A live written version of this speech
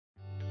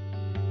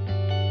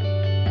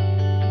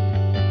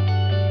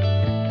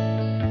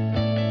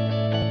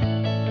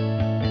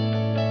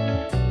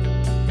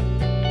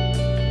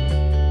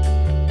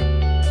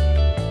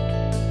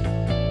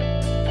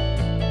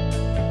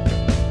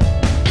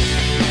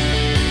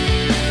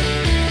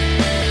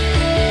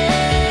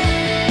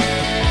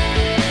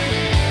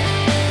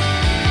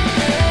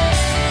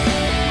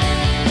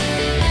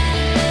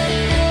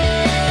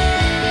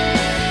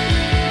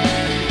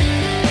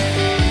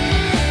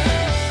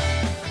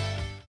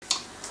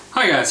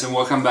Hi guys, and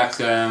welcome back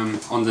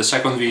on the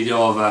second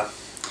video of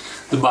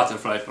the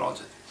butterfly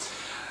project.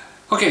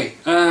 Okay,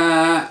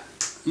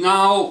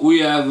 now we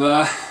have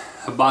a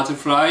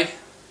butterfly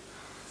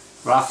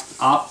wrapped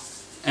up,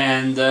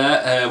 and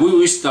we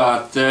will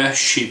start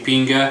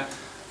shaping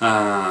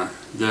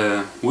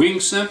the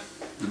wings, the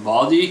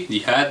body, the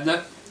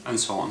head, and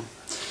so on.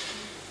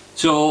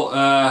 So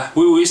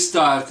we will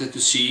start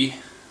to see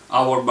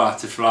our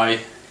butterfly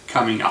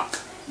coming up.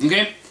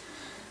 Okay,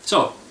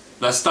 so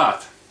let's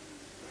start.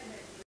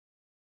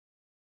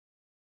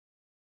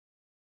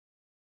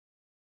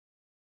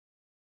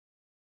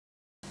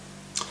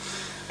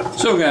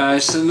 So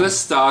guys, let's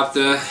start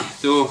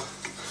to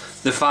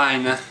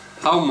define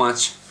how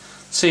much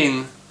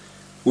thin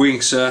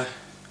wings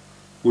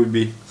will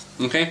be.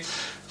 Okay,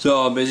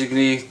 so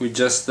basically we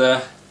just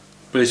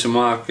place a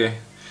mark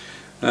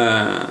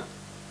on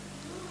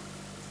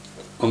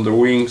the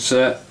wings,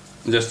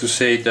 just to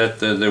say that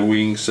the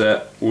wings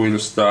will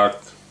start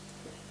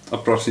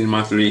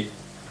approximately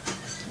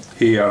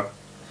here.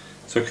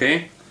 It's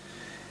okay,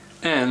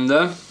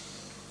 and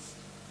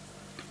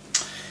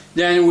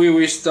then we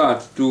will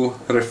start to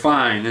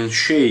refine and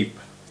shape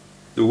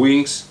the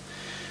wings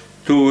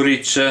to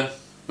reach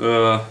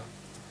the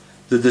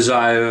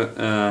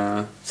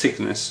desired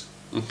thickness.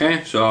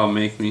 Okay, so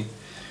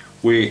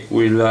we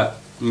will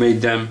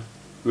make them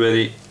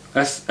very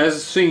as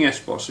thin as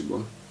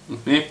possible.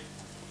 Okay,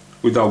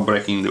 without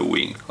breaking the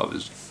wing,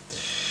 obviously.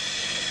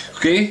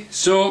 Okay,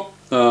 so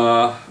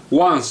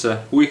once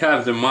we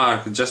have the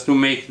mark, just to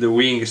make the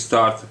wing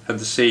start at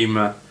the same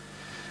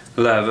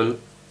level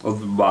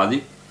of the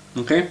body.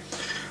 Okay,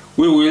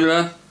 we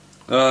will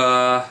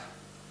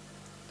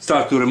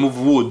start to remove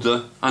wood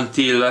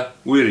until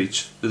we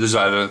reach the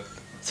desired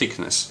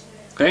thickness.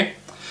 Okay,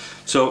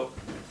 so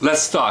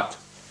let's start.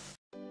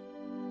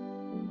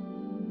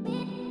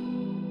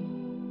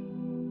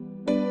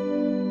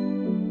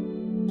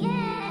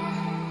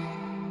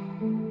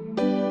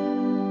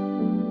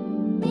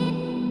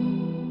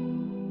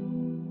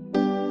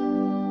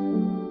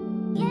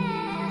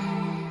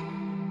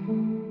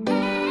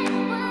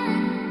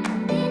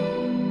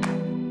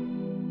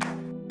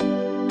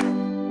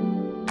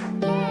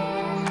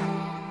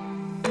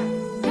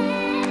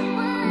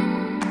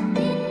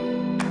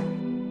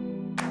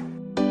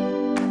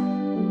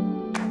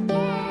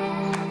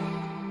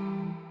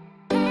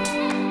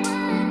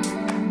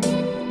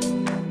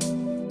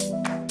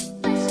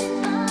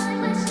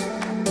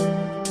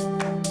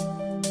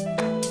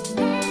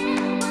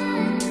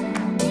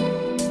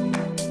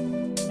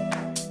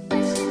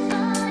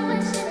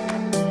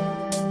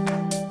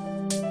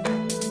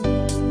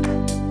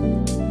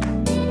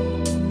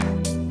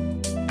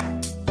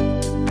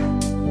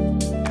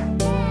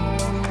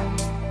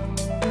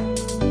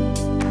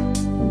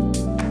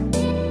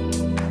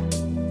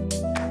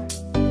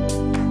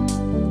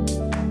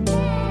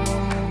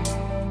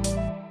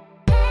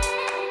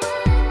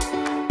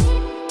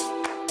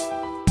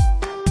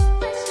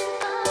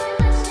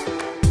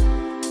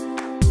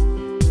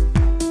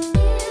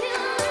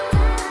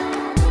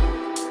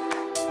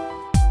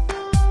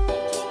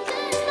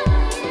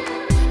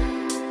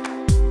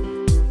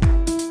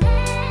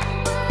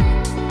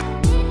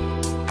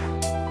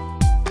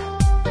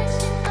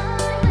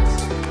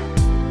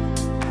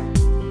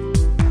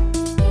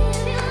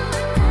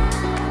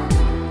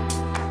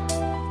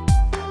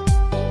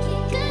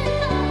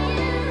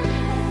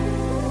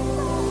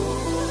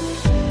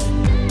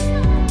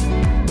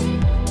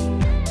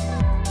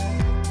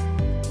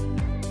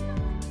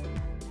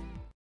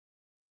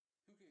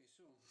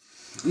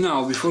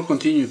 Now, before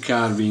continue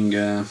carving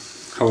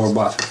our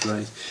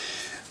butterfly,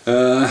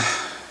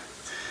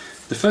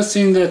 the first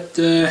thing that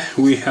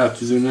we have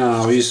to do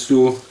now is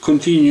to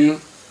continue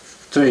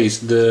trace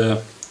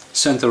the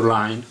center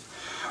line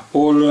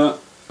all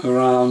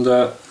around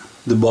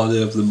the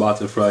body of the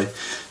butterfly.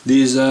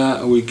 This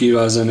will give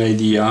us an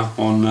idea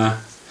on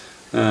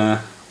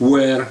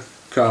where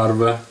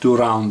carve to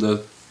round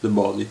the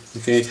body.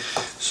 Okay,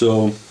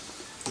 so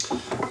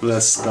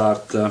let's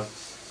start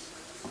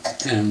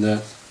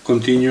and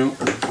continue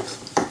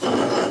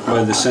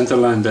by the center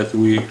line that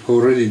we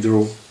already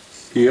drew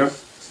here.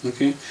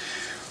 Okay,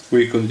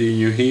 we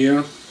continue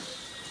here,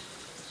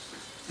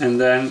 and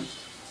then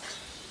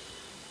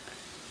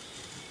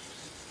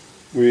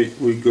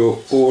we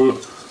go all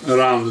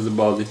around the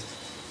body.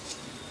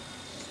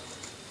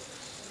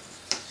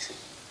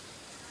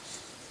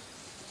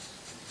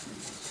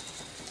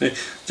 Okay,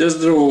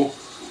 just draw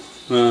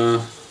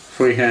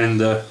freehand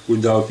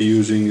without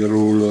using a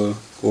rule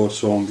or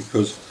so on,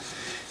 because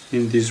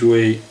in this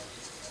way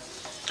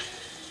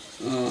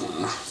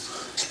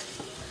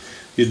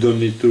you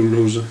don't need to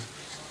lose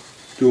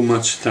too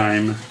much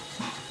time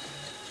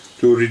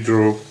to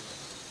redraw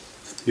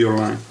your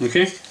line.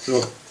 Okay,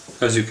 so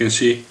as you can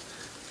see, it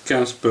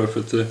comes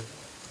perfect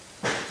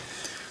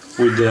with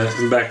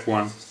the back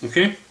one.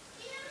 Okay,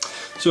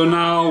 so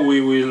now we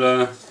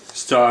will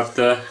start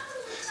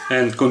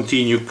and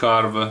continue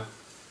carve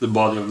the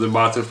body of the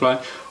butterfly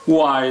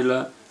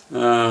while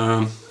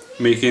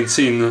making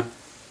thin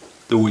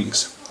the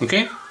wings.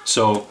 Okay.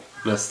 So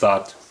let's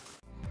start.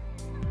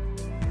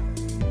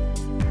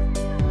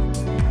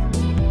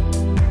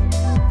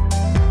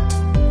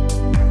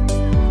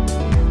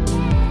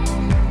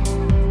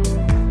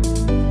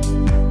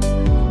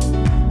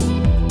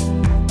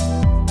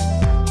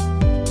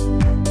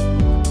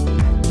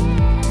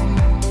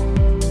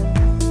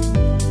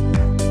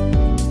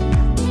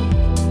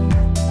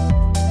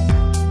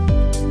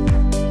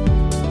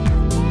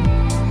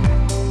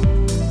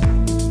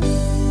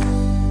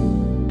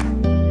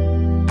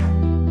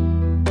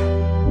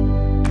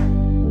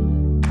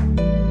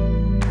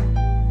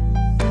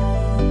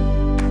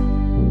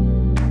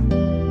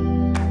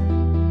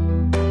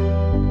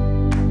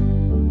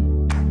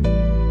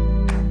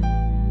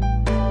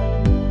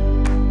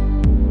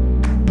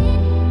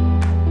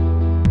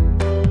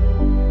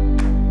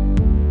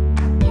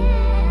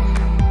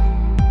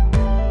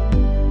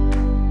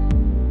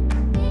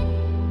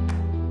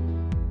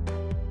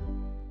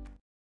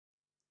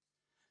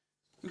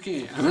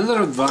 Okay,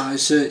 another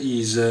advice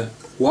is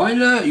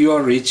while you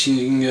are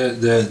reaching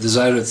the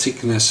desired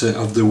thickness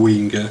of the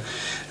wing,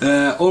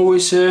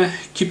 always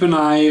keep an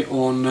eye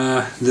on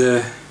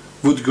the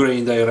wood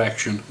grain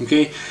direction.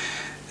 Okay,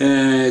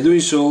 doing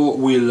so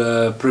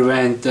will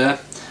prevent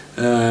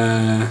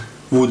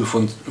wood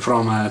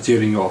from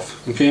tearing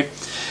off. Okay,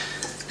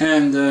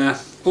 and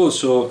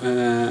also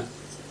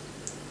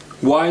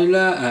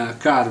while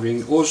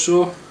carving,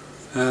 also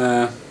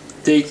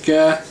take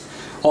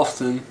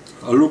often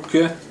a look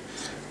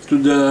to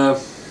the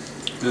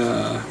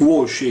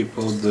wall shape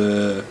of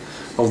the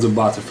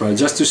butterfly,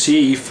 just to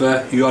see if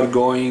you are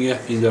going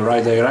in the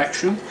right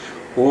direction,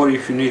 or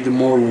if you need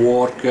more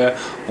work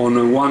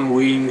on one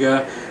wing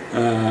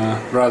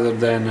rather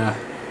than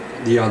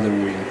the other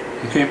wing.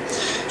 Okay,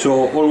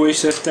 so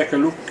always take a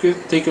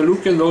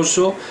look, and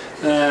also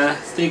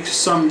take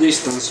some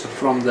distance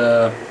from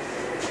the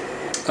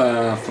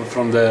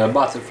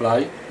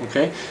butterfly.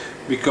 Okay,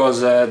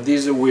 because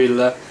this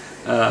will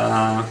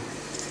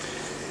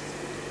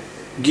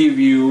give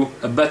you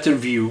a better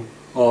view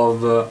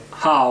of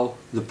how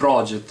the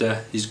project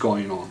is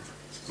going on.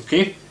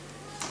 Okay,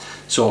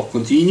 so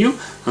continue.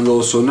 And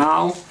also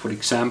now, for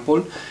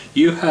example,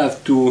 you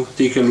have to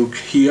take a look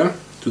here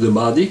to the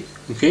body.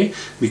 Okay,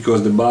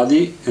 because the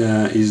body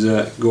is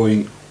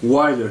going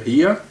wider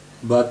here,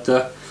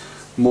 but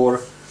more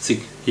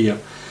thick here,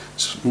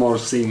 more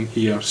thin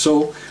here.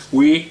 So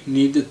we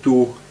need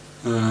to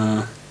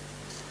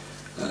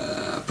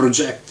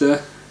project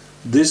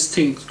this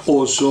thing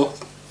also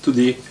to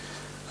the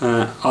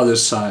other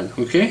side.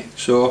 Okay,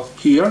 so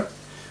here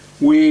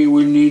we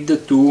will need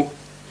to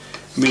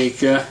make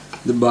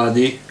the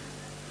body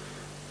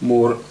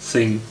more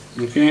thin.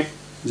 Okay,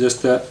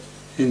 just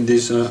in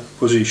this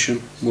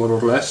position, more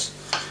or less.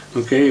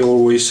 Okay,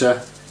 always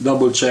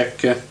double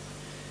check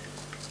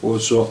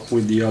also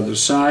with the other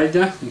side.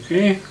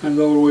 Okay, and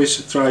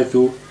always try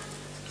to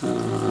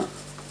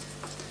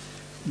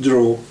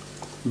draw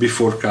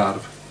before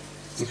carve.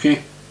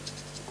 Okay.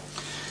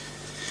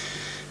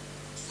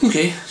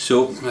 Okay,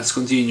 so let's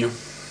continue.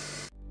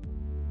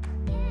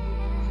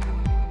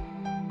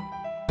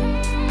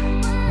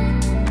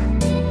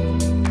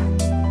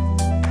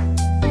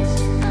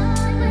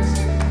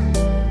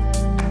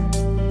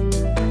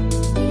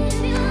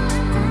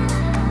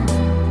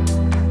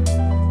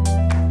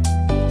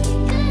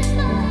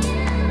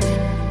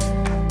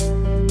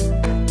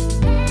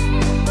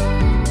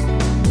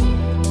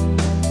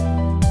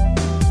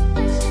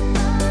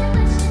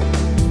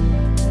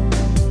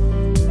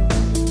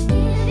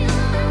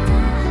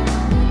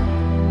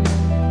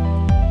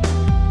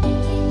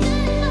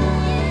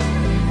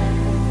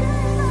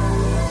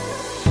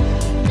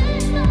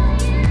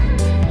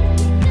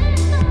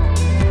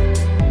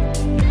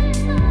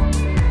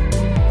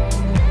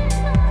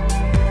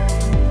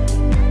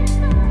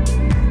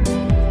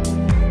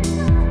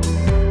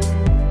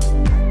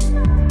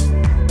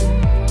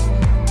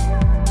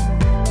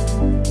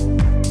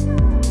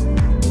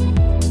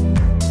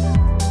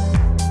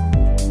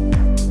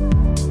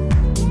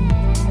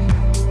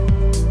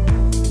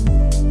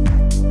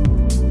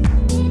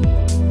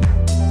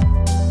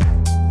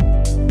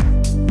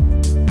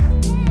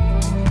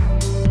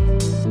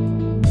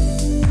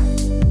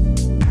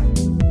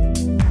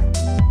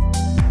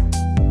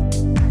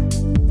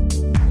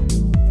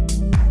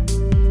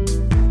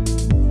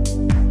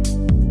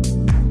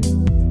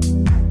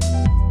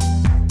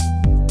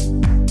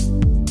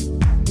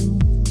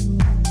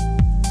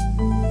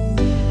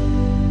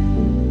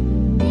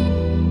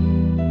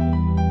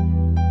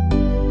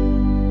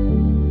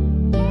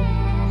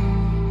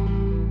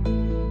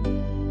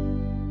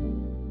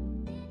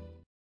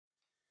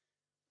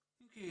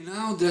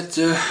 Now that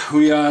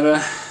we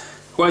are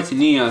quite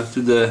near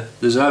to the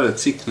desired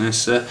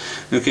thickness,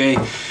 okay,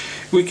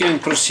 we can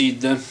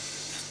proceed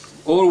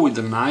or with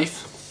the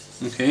knife.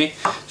 Okay,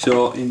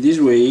 so in this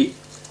way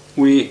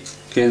we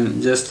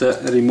can just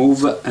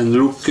remove and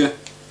look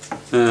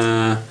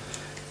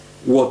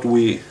what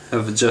we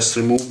have just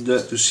removed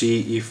to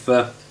see if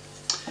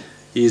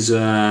is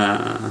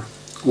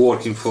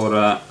working for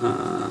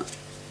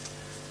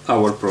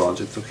our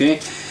project. Okay.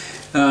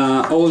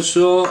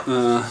 Also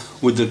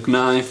with the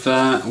knife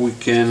we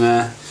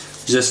can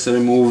just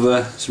remove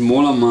a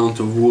small amount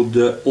of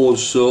wood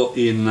also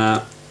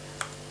in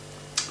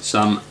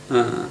some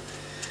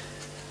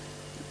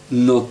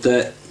not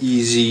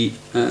easy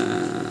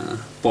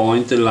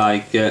point,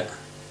 like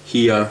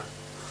here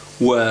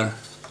where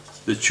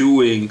the two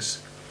wings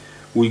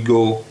will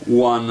go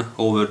one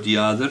over the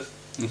other.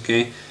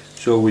 Okay,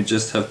 so we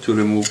just have to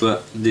remove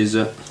this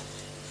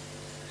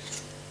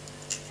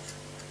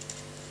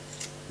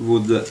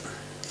wood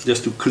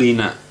just to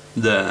clean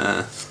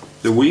the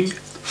wing.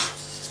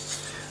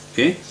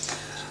 Okay.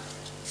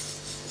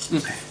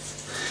 Okay.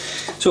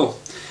 So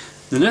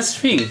the next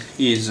thing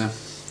is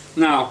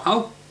now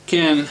how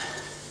can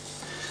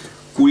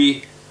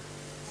we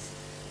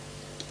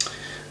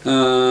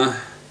can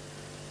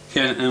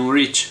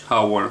enrich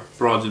our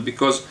project,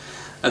 because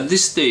at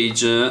this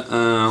stage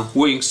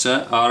wings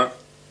are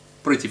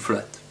pretty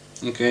flat.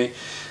 Okay,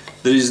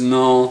 there is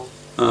no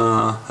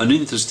an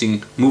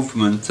interesting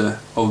movement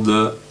of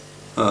the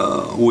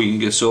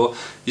wing, so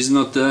it's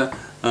not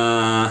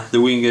the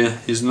wing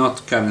is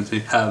not currently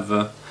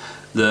have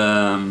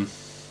the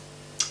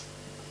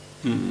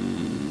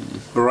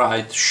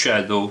right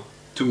shadow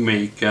to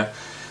make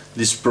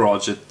this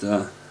project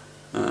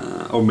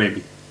or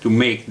maybe to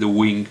make the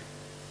wing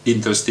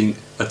interesting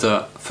at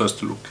a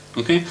first look.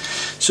 Okay,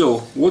 so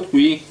what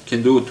we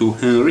can do to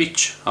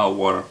enrich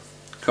our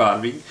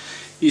carving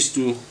is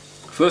to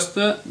first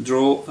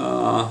draw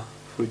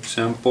for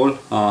example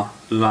a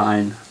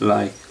line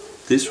like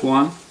this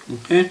one.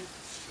 Okay,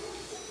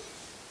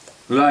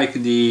 like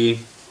the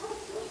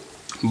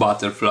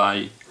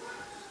butterfly,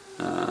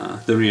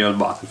 the real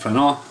butterfly.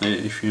 No,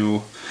 if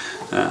you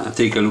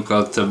take a look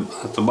at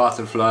the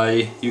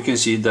butterfly, you can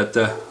see that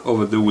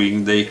over the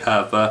wing they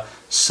have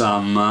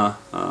some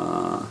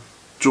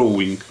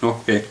drawing.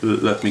 Okay,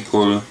 let me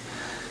call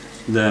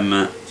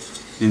them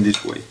in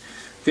this way.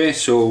 Okay,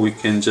 so we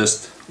can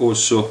just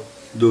also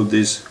do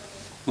this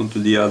onto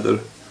the other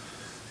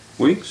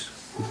wings.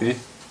 Okay,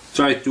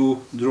 try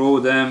to draw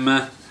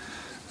them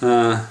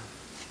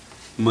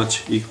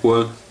much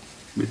equal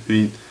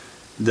between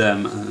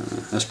them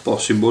as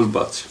possible,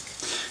 but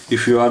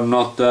if you are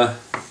not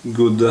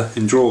good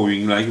in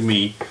drawing like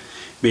me,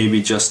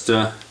 maybe just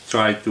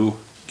try to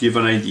give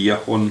an idea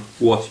on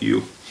what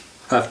you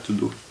have to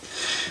do.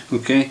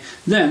 Okay,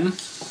 then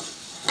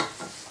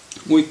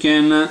we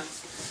can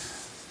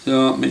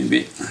so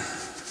maybe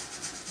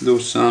do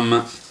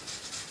some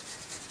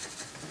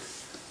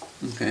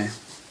okay,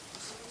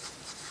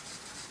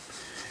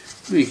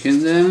 we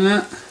can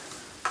then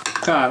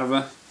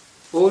carve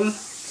all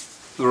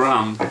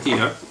around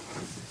here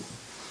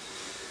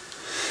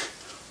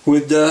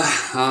with the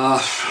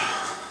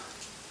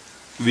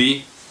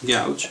V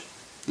gouge.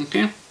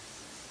 Okay.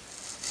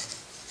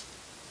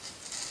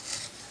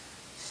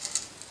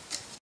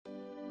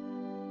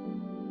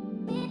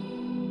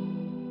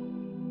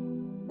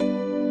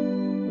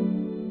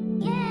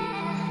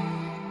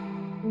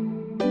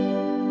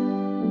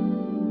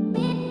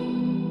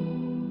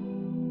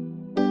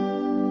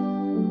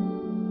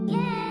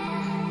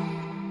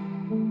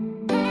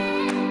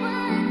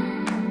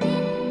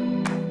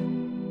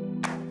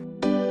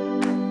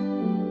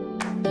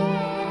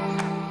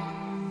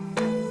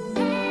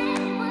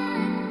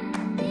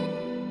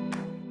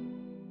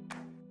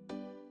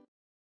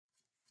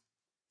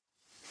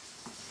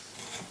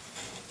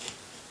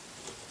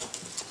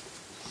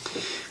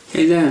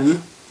 And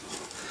then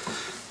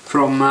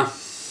from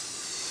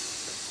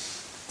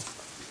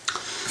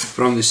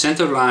the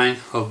center line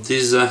of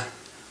this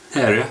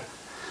area,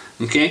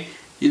 okay,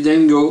 you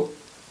then go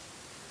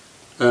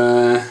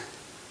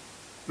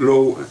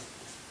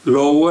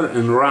lower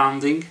and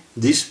rounding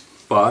this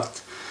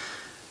part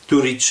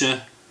to reach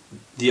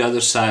the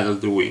other side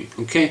of the wing.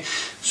 Okay,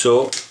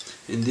 so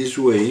in this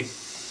way,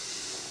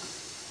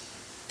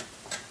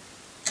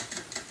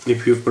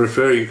 if you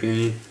prefer, you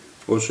can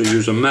also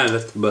use a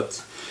mallet,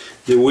 but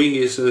the wing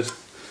is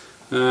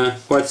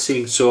quite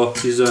thin, so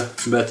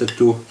it's better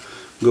to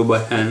go by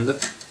hand.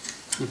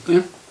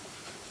 Okay.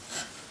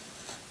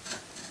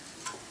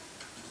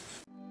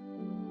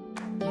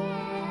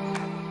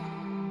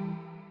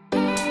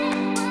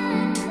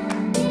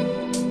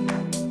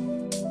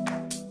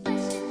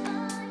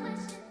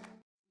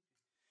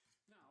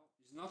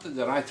 It's not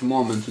the right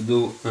moment to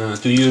do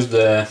to use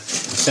the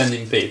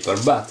sanding paper,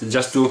 but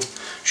just to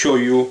show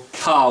you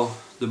how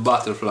the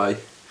butterfly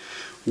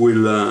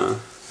will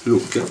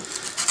look.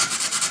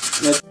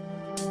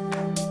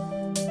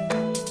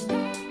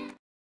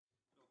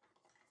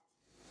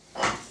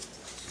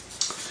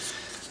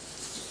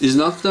 It's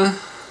not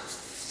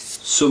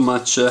so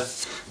much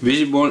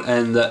visible,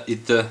 and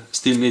it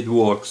still needs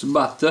works,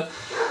 but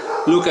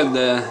look at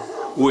the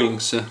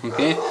wings.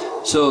 Okay,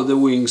 so the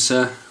wings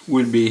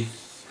will be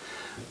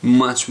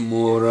much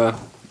more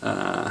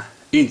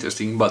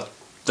interesting, but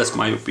that's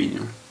my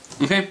opinion.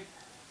 Okay,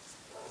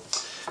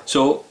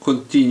 so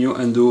continue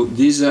and do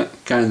this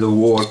kind of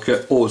work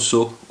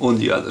also on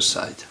the other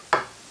side.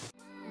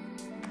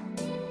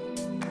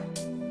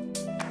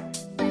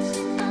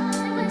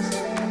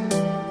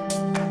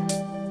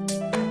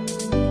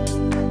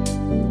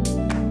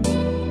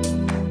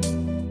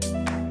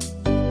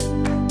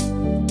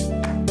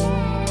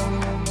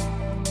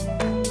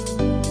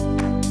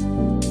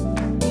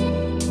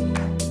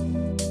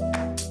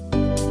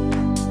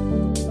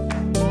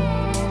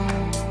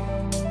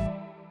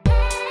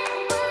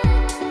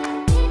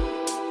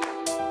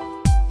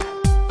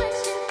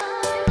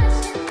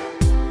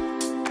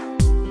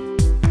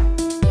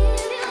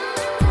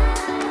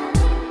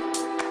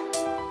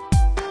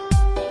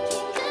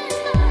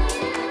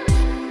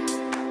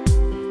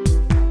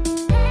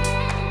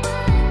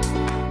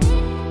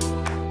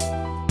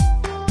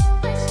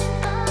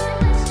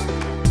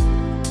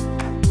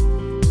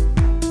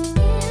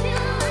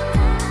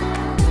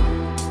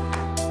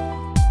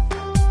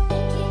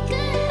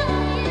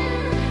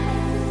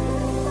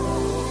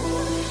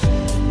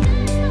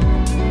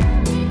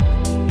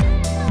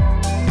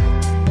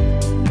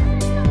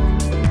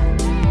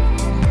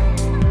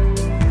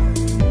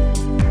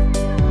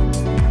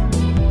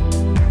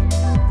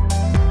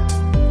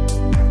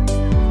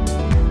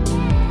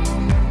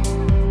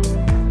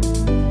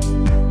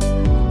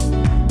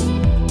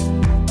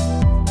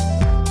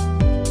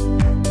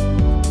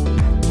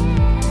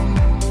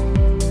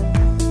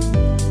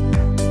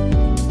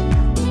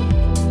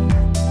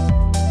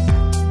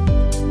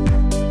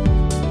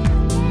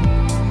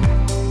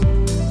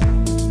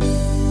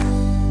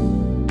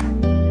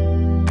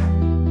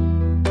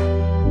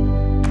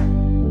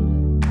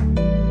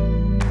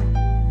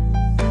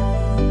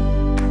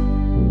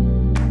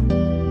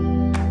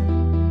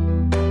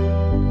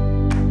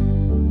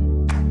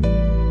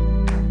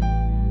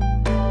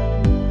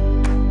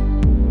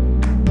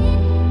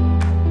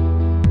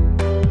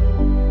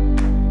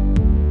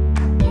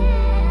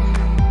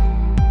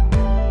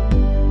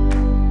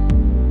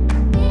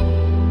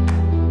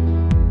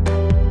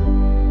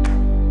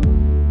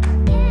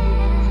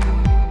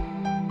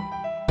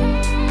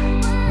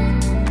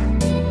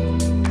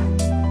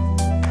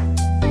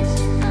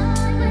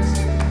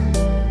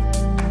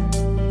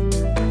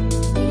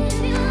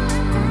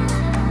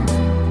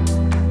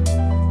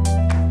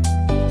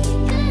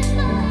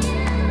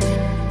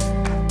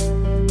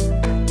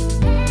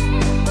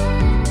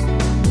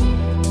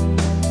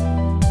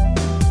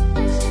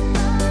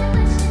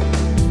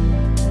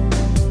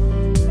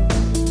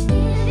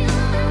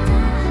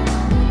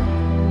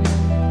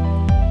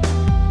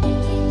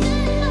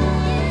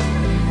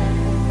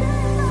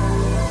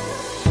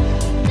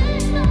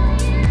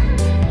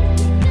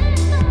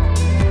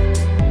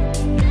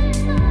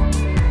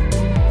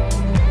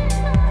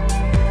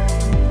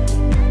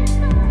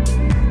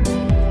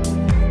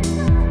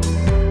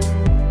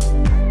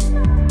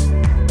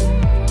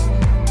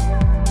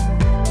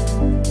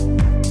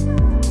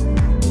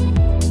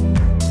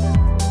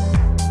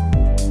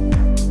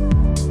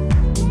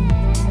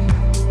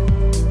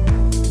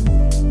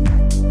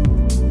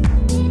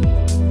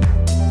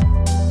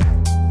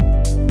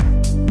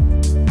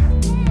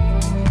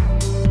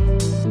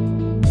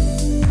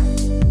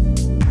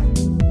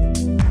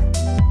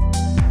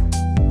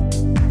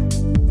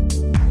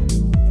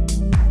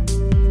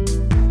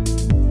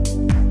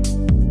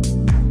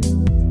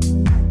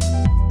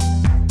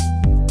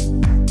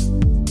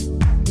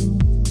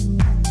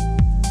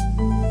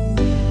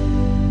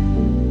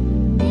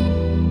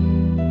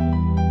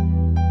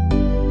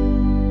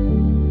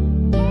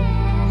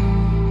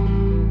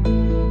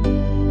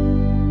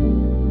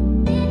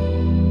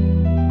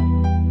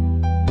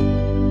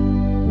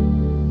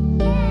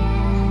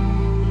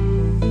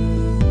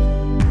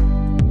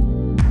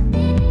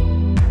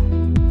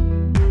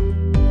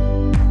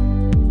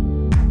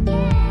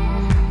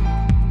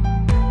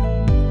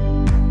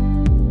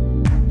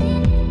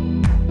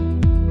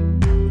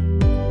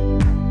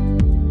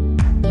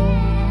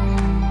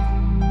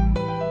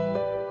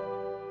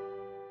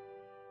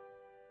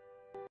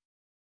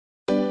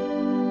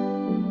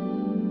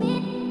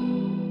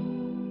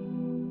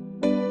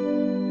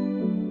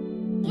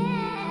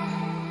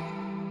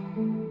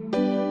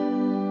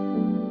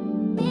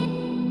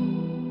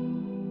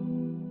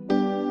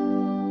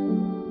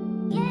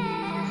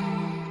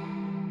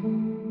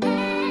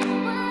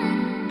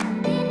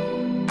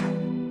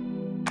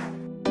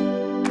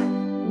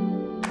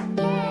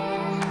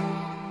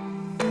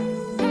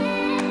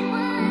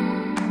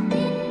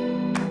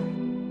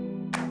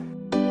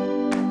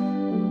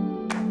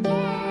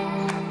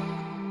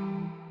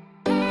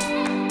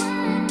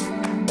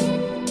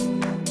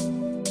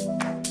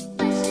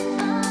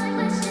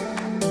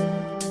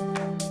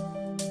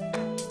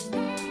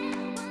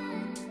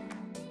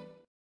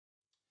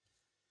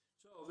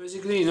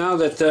 Basically, now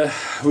that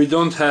we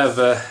don't have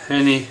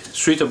any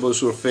suitable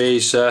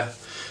surface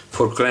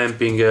for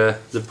clamping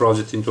the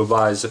project into a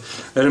vise,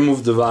 I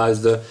remove the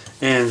vise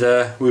and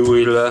we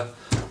will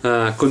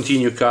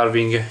continue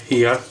carving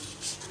here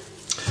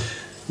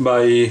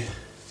by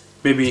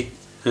maybe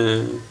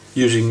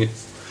using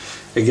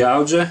a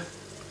gouge,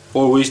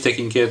 always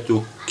taking care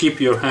to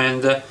keep your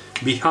hand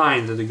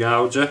behind the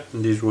gouge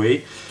in this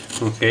way.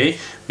 Okay,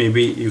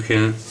 maybe you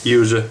can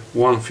use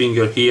one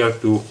finger here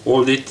to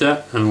hold it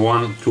and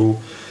one to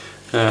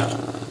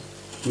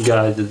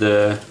guide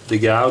the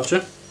gouge.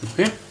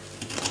 Okay,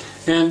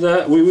 and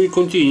we will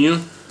continue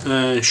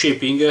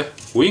shaping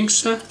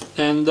wings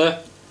and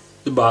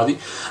the body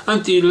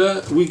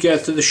until we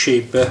get the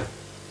shape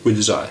we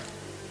desire.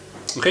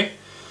 Okay,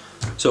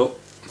 so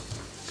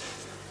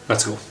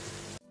let's go.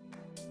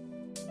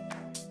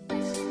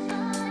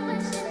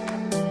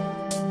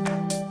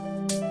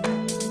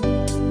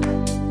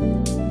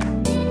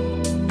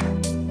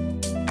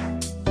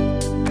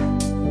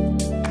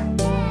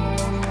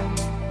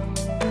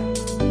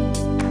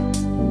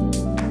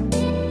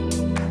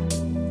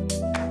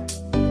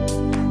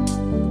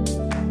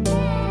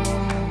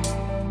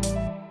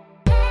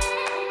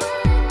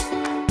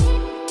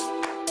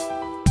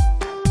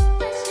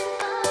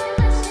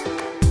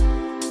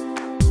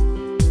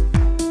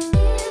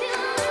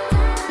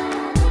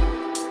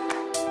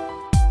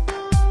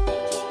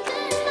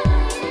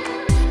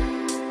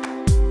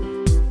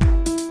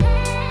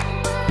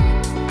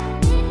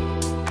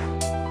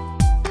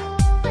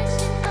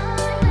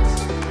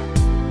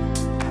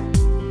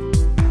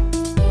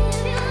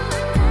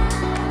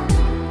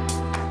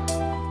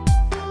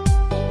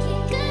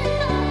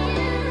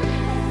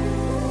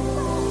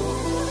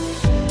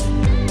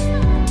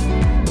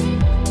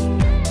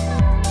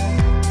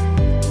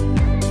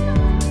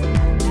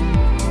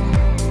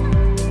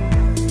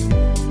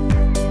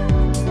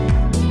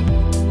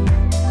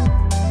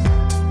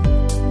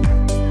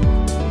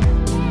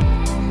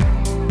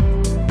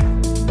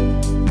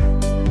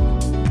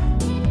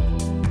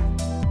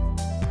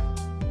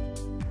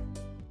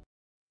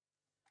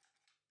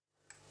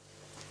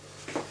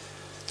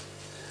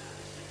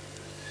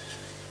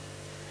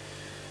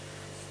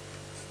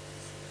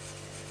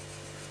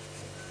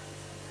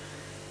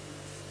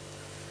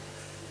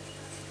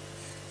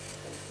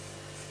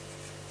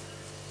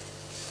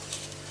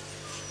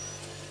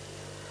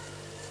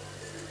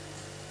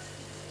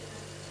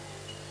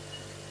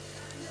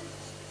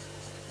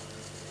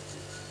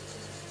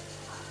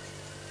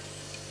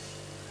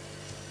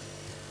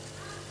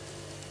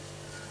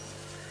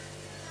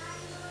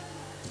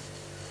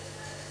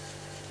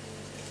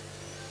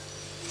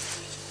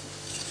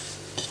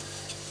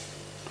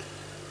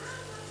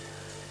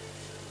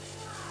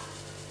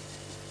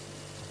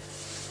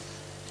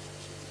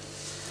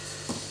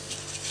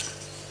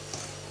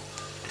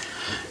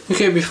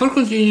 Okay, before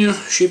continue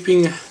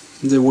shaping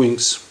the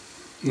wings,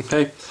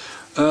 okay,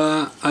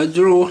 I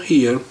draw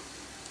here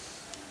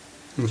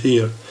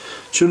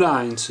two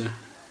lines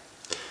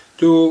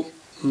to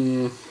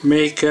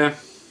make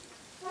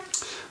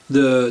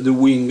the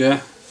wing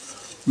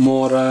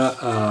more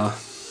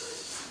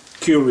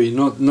curvy,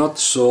 not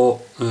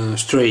so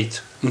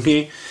straight.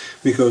 Okay,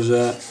 because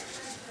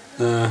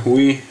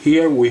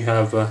we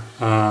have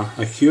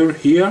a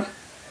curve here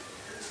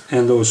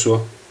and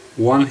also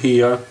one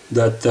here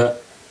that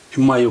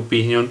in my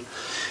opinion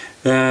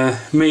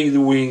make the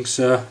wings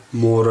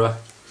more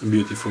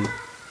beautiful.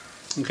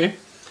 Okay,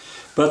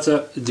 but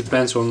it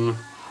depends on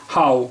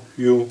how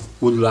you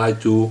would like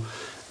to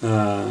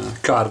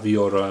carve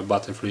your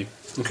butterfly.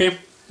 Okay,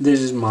 this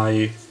is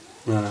my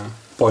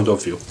point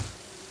of view.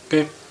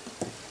 Okay.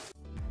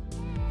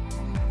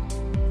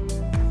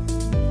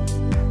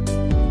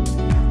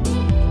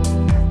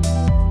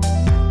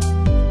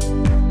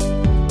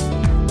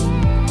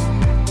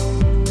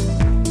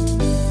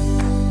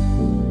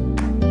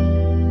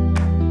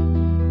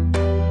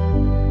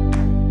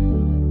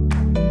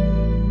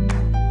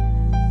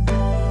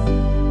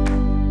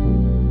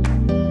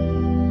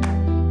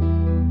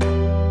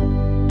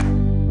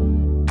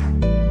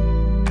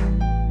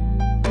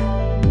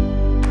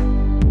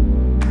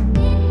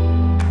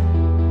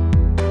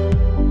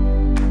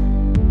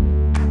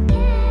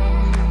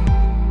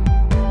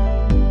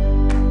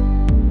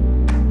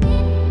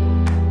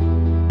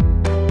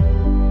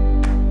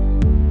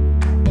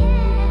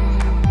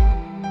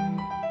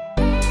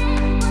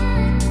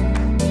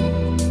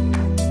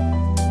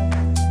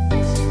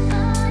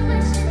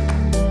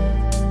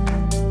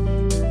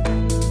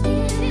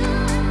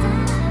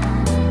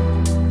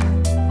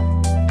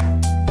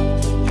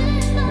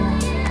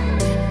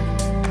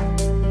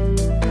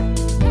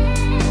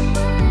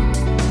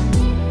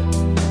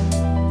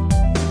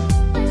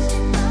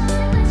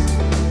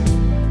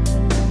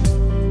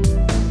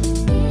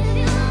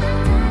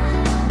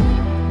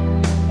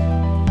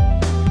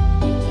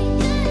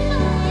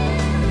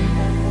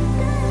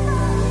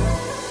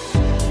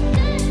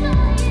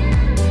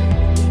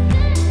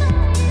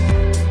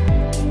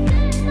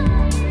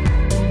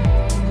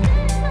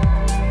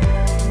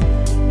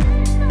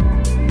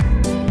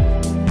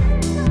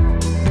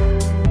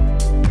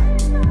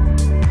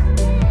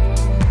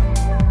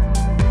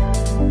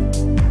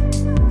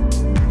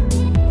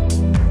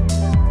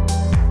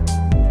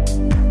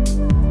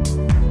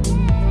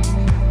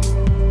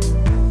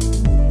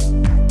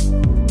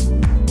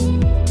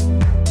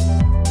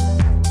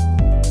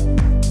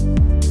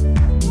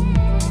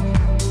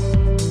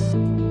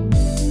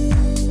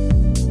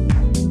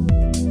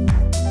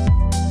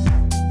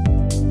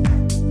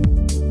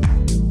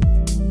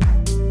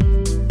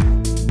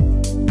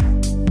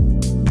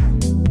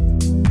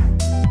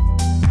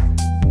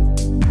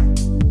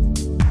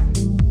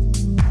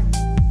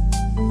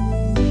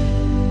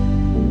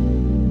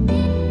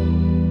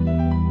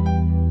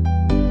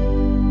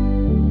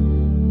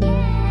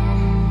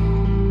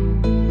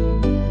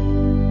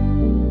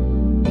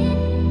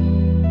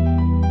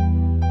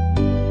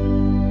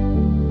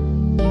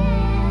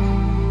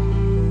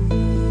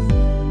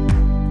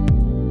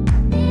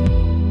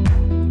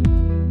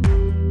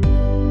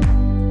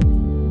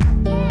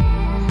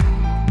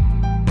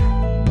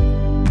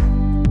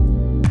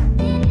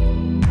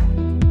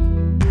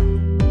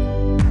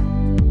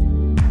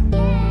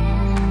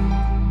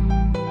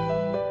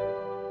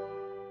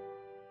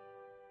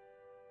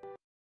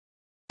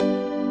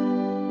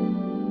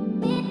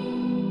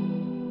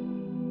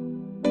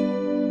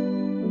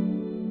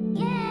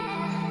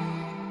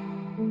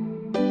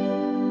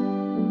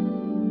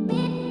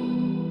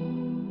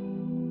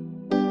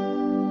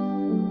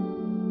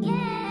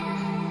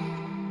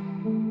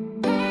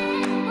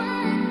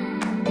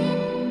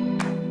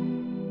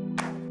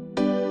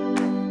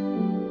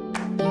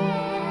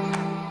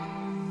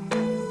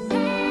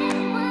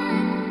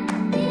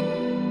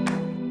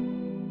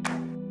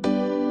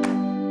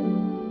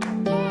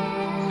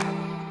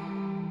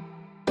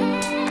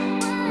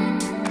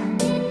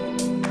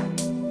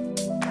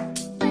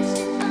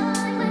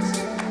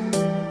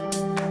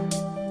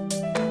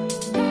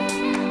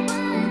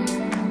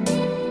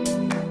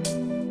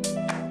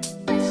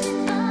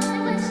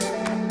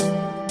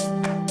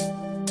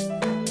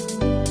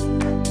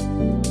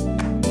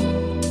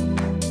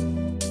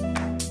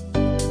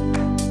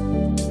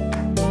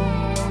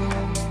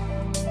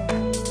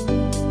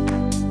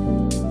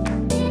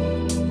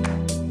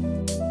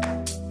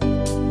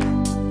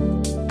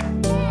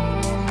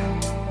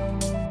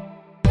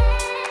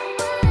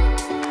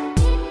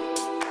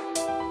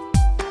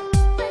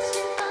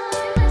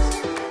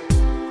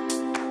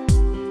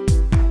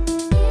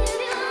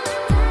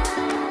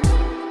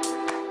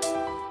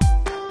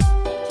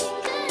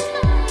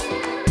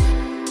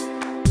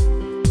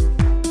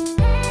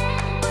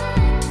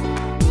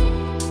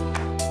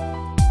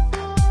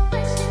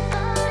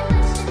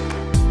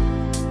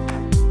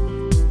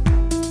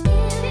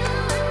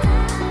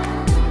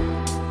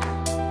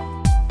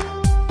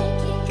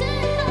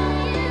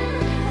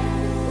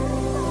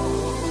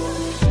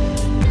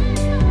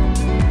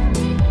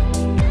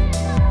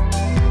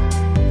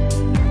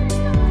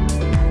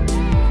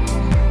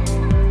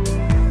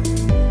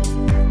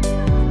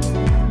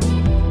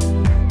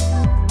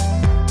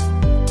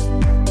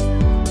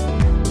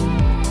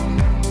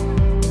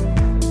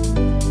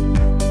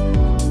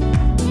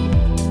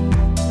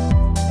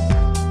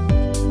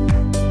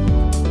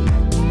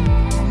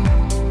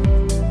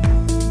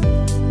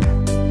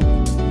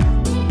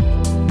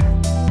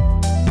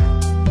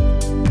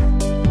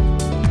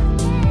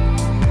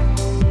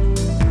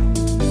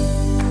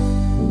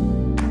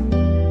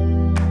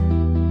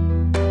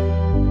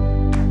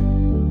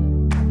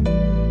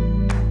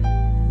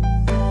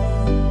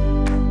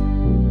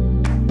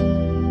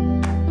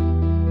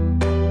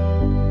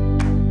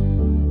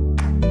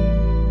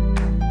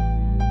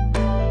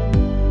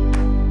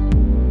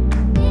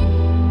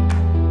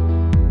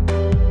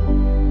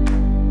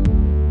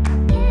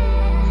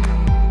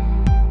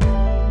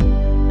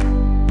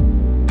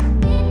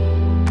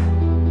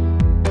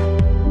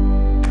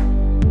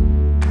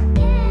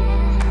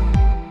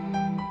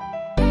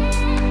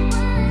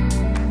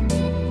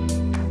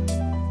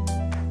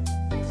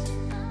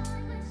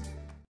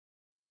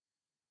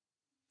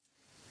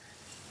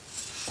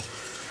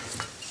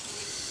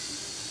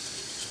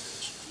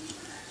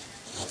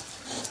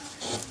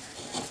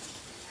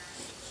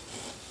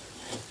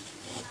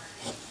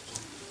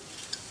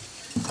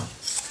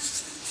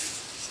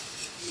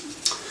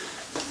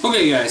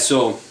 Okay guys,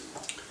 so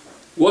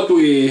what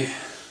we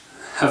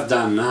have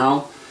done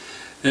now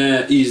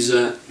is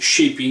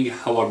shaping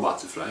our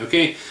butterfly.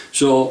 Okay,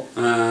 so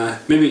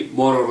maybe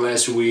more or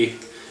less we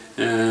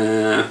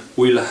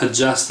will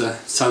adjust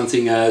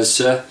something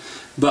else,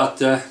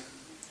 but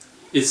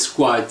it's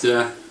quite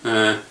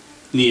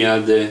near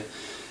the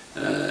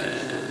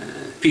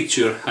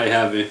picture I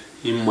have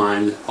in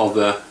mind of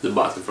the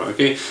butterfly.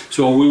 Okay,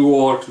 so we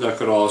worked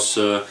across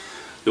the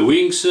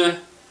wings, the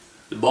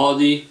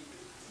body,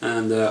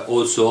 and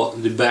also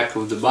the back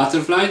of the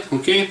butterfly.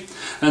 Okay,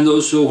 and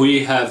also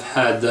we have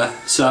had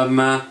some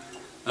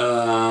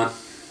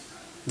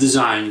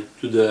design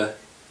to the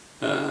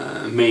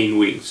main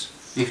wings.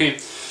 Okay,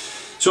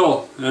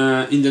 so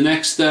in the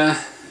next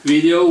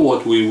video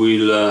what we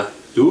will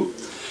do,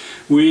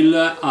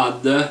 we'll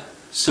add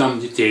some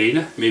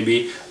detail.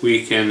 Maybe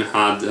we can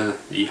add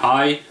the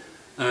eye,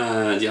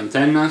 the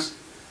antennas,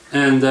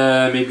 and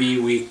maybe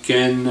we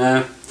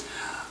can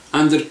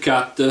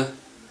undercut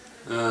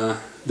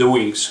the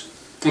wings.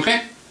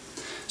 Okay,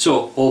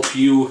 so hope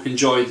you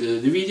enjoyed the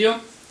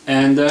video,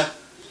 and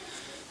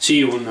see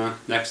you on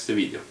next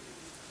video.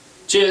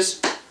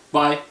 Cheers,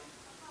 bye.